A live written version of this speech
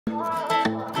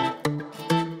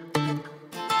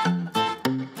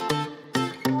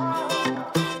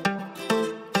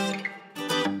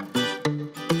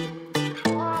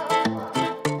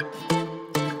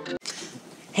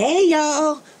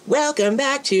y'all, welcome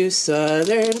back to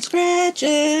Southern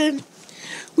Scratchin.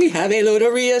 We have a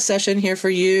Loteria session here for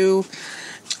you.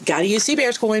 Gotta use Sea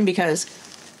Bear's coin because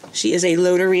she is a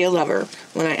Loteria lover.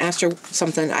 When I asked her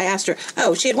something,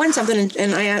 oh, she had won something,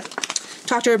 and I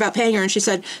talked to her about paying her, and she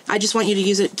said, I just want you to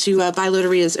use it to buy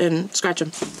Loterias and scratch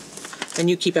them, and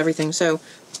you keep everything. So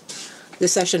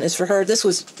this session is for her. This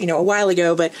was, a while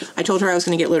ago, but I told her I was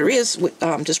going to get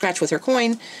Loterias to scratch with her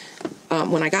coin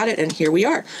when I got it, and here we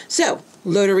are. So,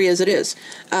 Loterias it is.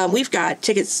 We've got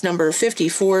tickets number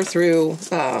 54 through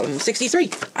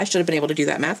 63. I should have been able to do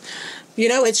that math.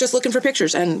 It's just looking for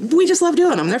pictures, and we just love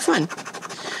doing them. They're fun.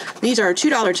 These are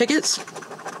 $2 tickets.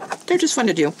 They're just fun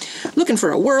to do. Looking for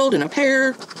a world and a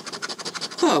pair.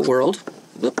 Oh, world.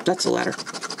 Whoop, that's the ladder.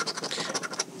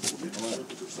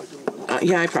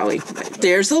 Yeah,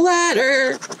 there's the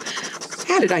ladder.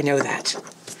 How did I know that?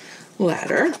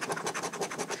 Ladder.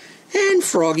 And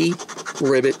froggy.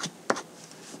 Ribbit.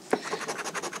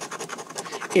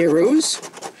 Arrows.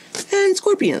 And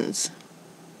scorpions.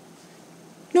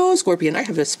 No scorpion, I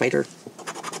have a spider.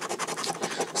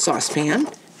 Saucepan.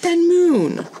 And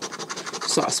moon.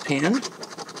 Saucepan.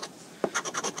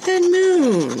 And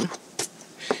moon.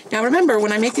 Now remember,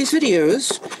 when I make these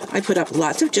videos, I put up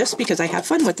lots of GIFs because I have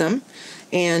fun with them,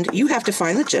 and you have to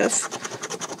find the GIF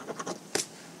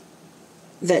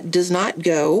that does not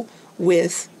go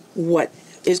with what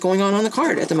is going on the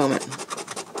card at the moment.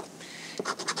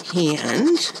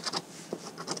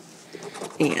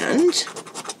 And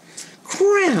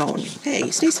crown.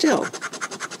 Hey, stay still.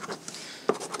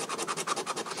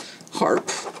 Harp.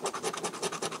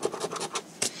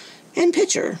 And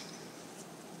pitcher.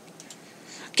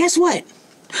 Guess what?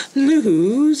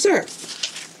 Loser.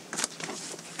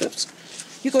 Oops.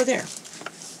 You go there.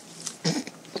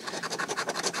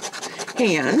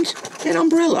 Hand and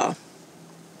umbrella.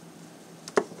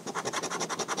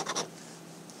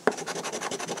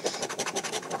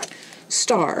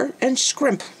 Star and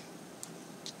shrimp.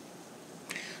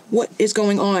 What is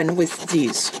going on with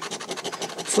these?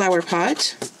 Flower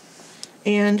pot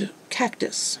and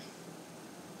cactus.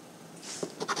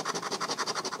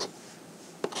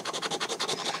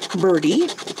 Birdie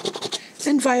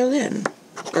and violin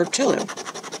or cello.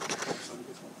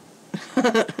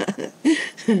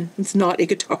 It's not a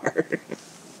guitar.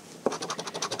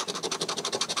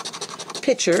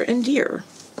 Pitcher and deer.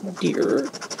 Deer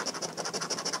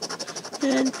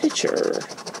and pitcher.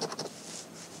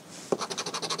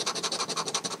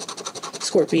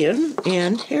 Scorpion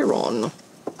and heron.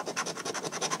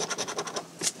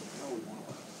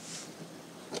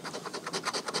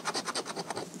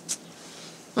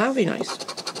 That would be nice.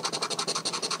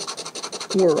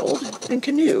 World and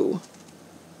canoe.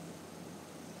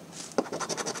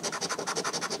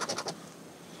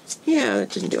 Yeah, that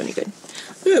didn't do any good.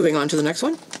 Moving on to the next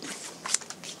one.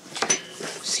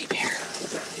 Sea Bear.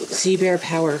 Sea Bear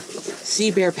power.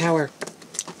 Sea Bear power.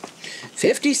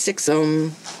 56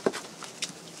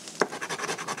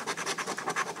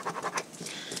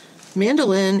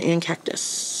 Mandolin and cactus.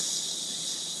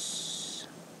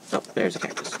 Oh, there's a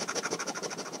cactus.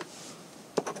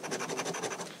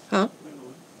 Huh?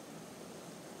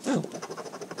 Oh.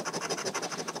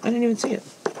 I didn't even see it.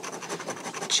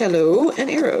 Cello and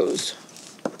arrows.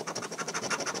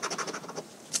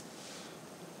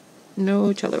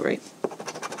 No cello, right?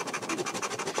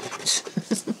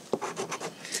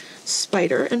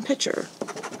 Spider and pitcher.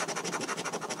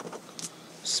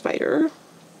 Spider,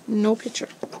 no pitcher.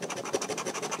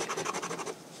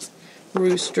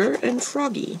 Rooster and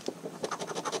froggy.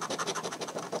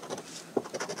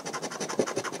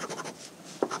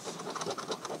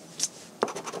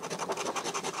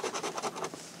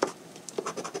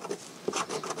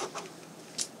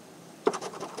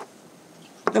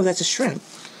 Oh, that's a shrimp.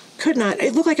 Could not.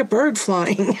 It looked like a bird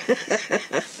flying.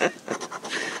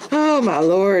 Oh, my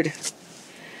Lord.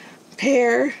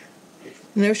 Pear.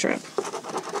 No shrimp.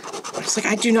 It's like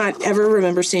I do not ever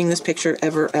remember seeing this picture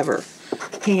ever, ever.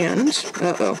 Hand.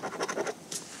 Uh-oh.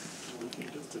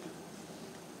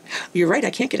 You're right, I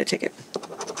can't get a ticket.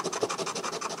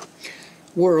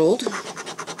 World.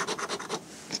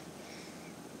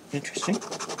 Interesting.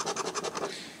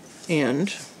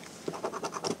 And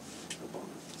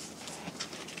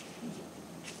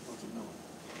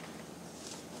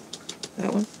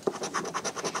that one.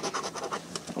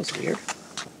 That was weird.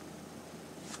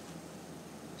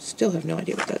 Still have no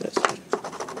idea what that is.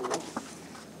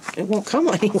 It won't come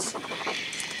on.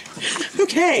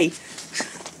 Okay.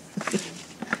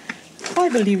 I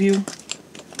believe you.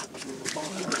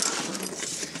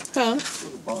 Huh?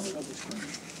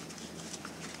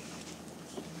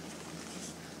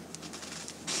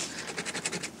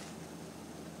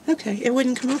 Okay, it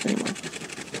wouldn't come up anymore.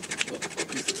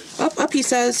 Up, he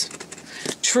says.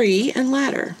 Tree and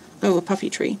ladder. Oh, a puffy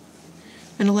tree.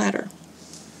 And a ladder.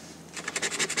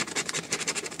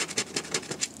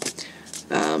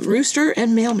 Rooster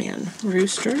and mailman.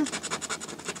 Rooster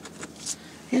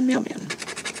and mailman.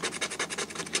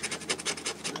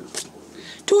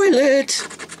 Toilet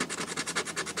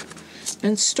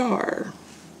and star.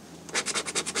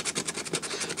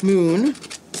 Moon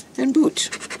and boot.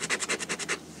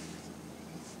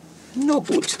 No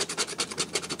boot.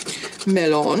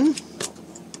 Melon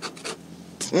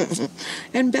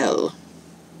and bell.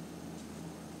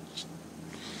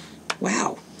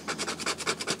 Wow.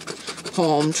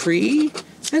 Palm tree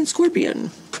and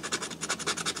scorpion.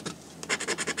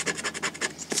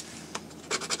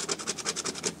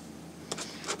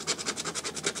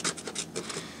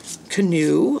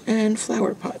 Canoe and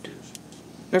flower pot.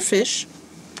 Or fish.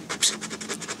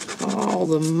 All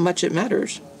the much it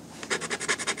matters.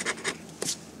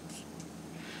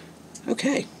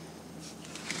 Okay.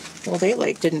 Well, they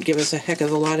didn't give us a heck of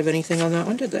a lot of anything on that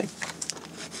one, did they?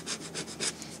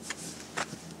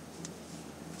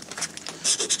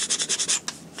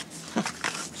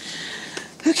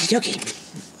 Okie dokie.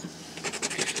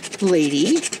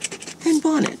 Lady and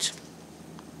bonnet.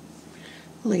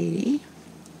 Lady,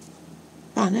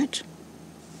 bonnet.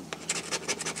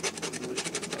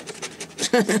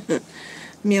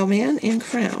 Mailman and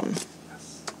crown.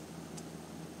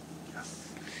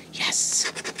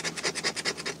 Yes.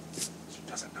 She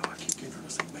doesn't know I keep getting her to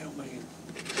say mailman.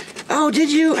 Oh,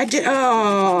 did you? I did.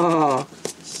 Oh.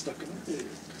 Stuck in her head.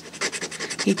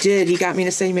 He did. He got me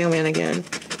to say mailman again.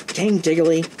 Dang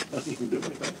diggly. I didn't even do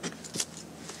anything.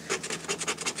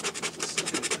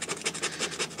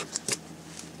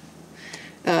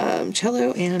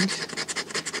 Cello and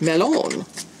melon.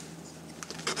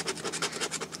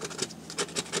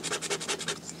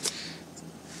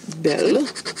 Bell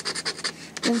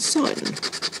and sun.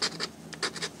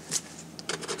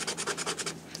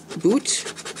 Boot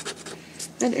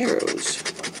and arrows.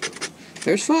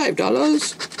 There's $5.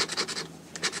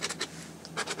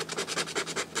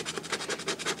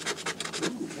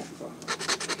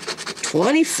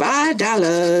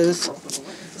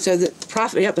 $25. So the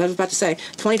profit, yep, I was about to say,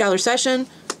 $20 session,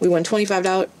 we won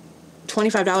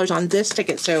 $25 on this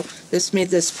ticket, so this made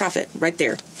this profit right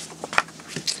there.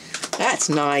 That's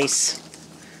nice.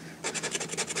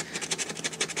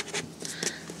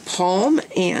 Palm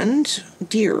and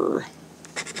deer.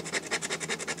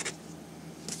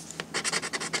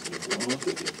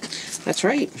 That's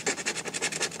right.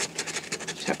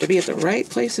 Just have to be at the right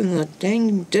place in the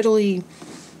dang diddly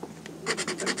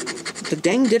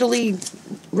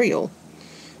reel.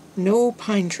 No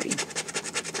pine tree.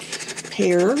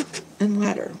 Pear and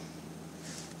ladder.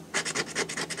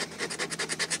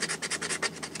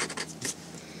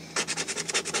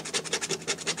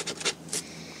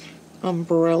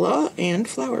 Umbrella and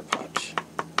flower pot.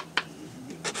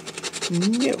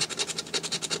 No.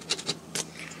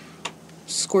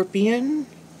 Scorpion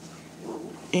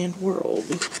and world.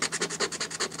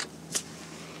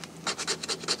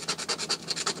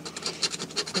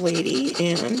 Lady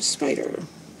and spider.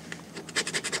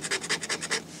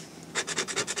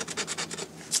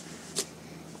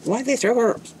 Why'd they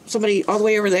throw somebody all the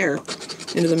way over there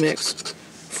into the mix?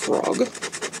 Frog.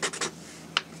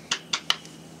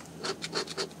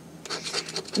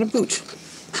 And a boot.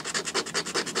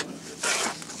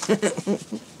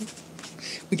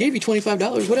 We gave you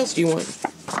 $25. What else do you want?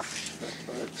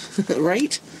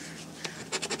 Right?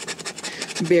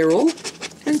 Barrel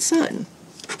and sun.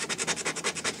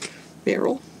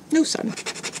 Barrel, no sun.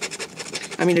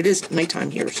 I mean, it is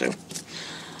nighttime here, so.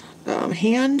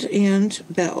 Hand and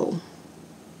bell.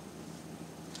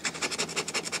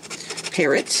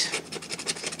 Parrot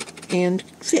and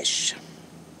fish.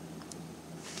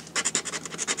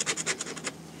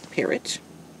 Parrot.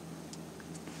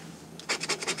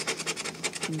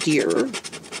 Deer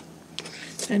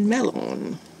and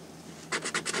melon.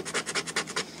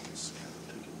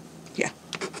 Yeah.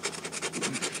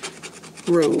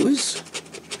 Rose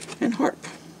and harp.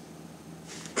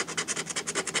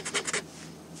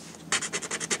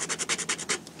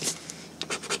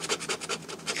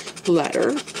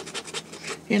 Ladder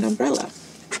and umbrella.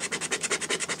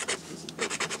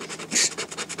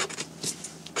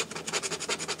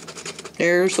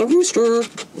 There's the rooster.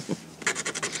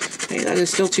 Hey, that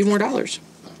is still $2 more.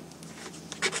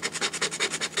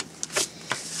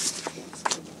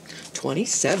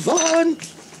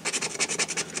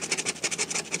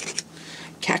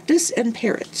 $27. Cactus and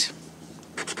parrot.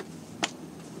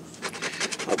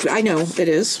 Oh, I know, it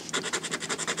is.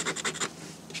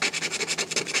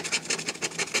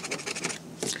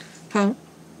 Huh?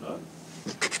 None.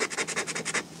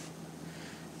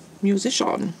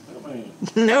 Musician. Not my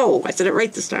hand. No, I said it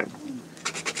right this time.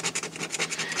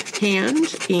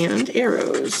 Hand and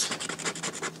arrows.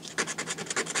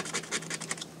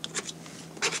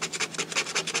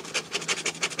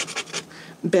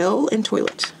 Bell and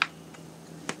toilet.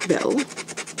 Bell.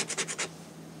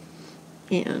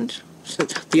 And so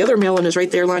the other melon is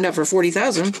right there lined up for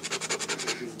 40,000.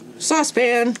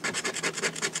 Saucepan.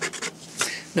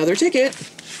 Another ticket.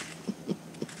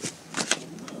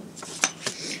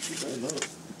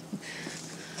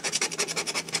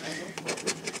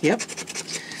 Yep.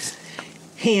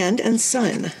 Hand and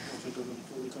sun.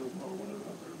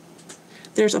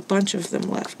 There's a bunch of them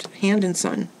left. Hand and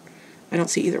sun. I don't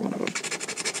see either one of them.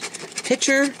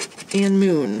 Pitcher and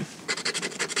moon.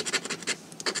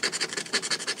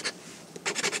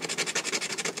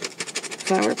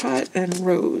 Flower pot and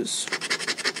rose.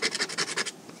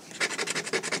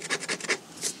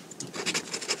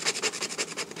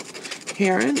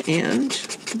 Heron and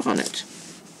bonnet.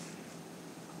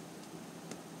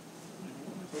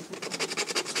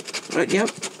 Yep.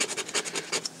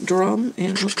 Drum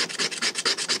and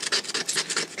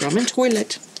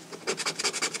toilet.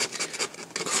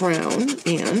 Crown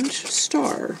and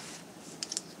star.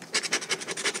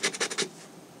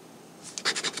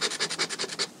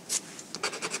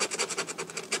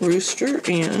 Rooster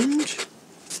and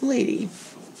lady.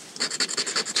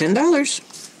 $10.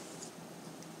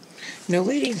 No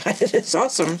lady. That is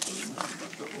awesome.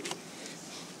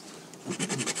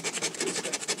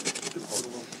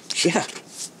 Yeah.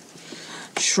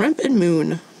 Shrimp and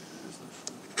moon.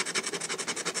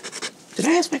 Did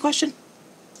I ask my question?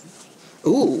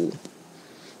 Ooh.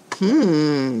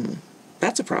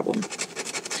 That's a problem.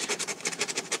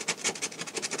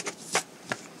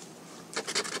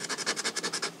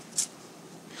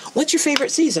 What's your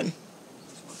favorite season?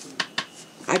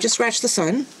 I just scratched the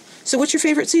sun. So what's your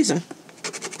favorite season?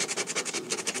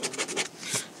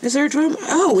 Is there a drum?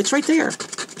 Oh, it's right there.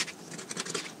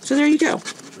 So there you go.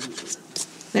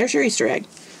 There's your Easter egg.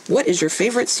 What is your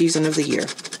favorite season of the year?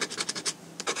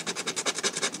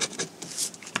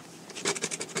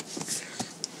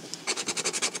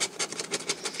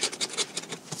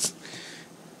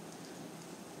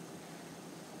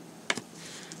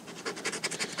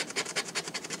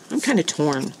 I'm kind of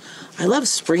torn. I love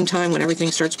springtime when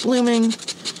everything starts blooming,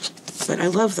 but I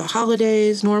love the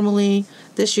holidays normally.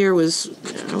 This year was,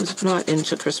 I was not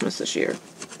into Christmas this year.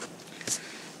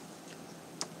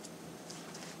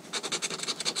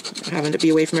 Having to be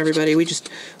away from everybody, we just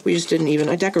didn't even.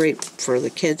 I decorate for the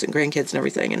kids and grandkids and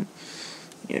everything, and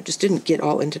just didn't get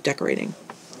all into decorating.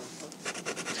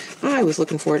 I was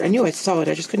looking for it. I knew I saw it.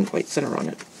 I just couldn't quite center on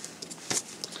it.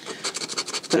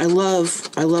 But I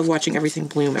love watching everything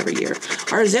bloom every year.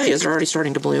 Our azaleas are already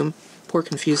starting to bloom. Poor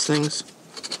confused things.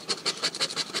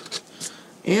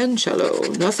 And cello.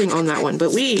 Nothing on that one.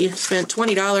 But we spent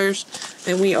 $20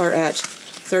 and we are at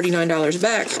 $39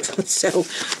 back. So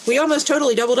we almost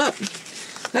totally doubled up.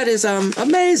 That is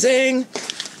amazing.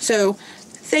 So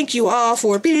thank you all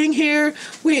for being here.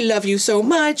 We love you so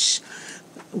much.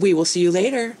 We will see you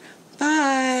later.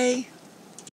 Bye.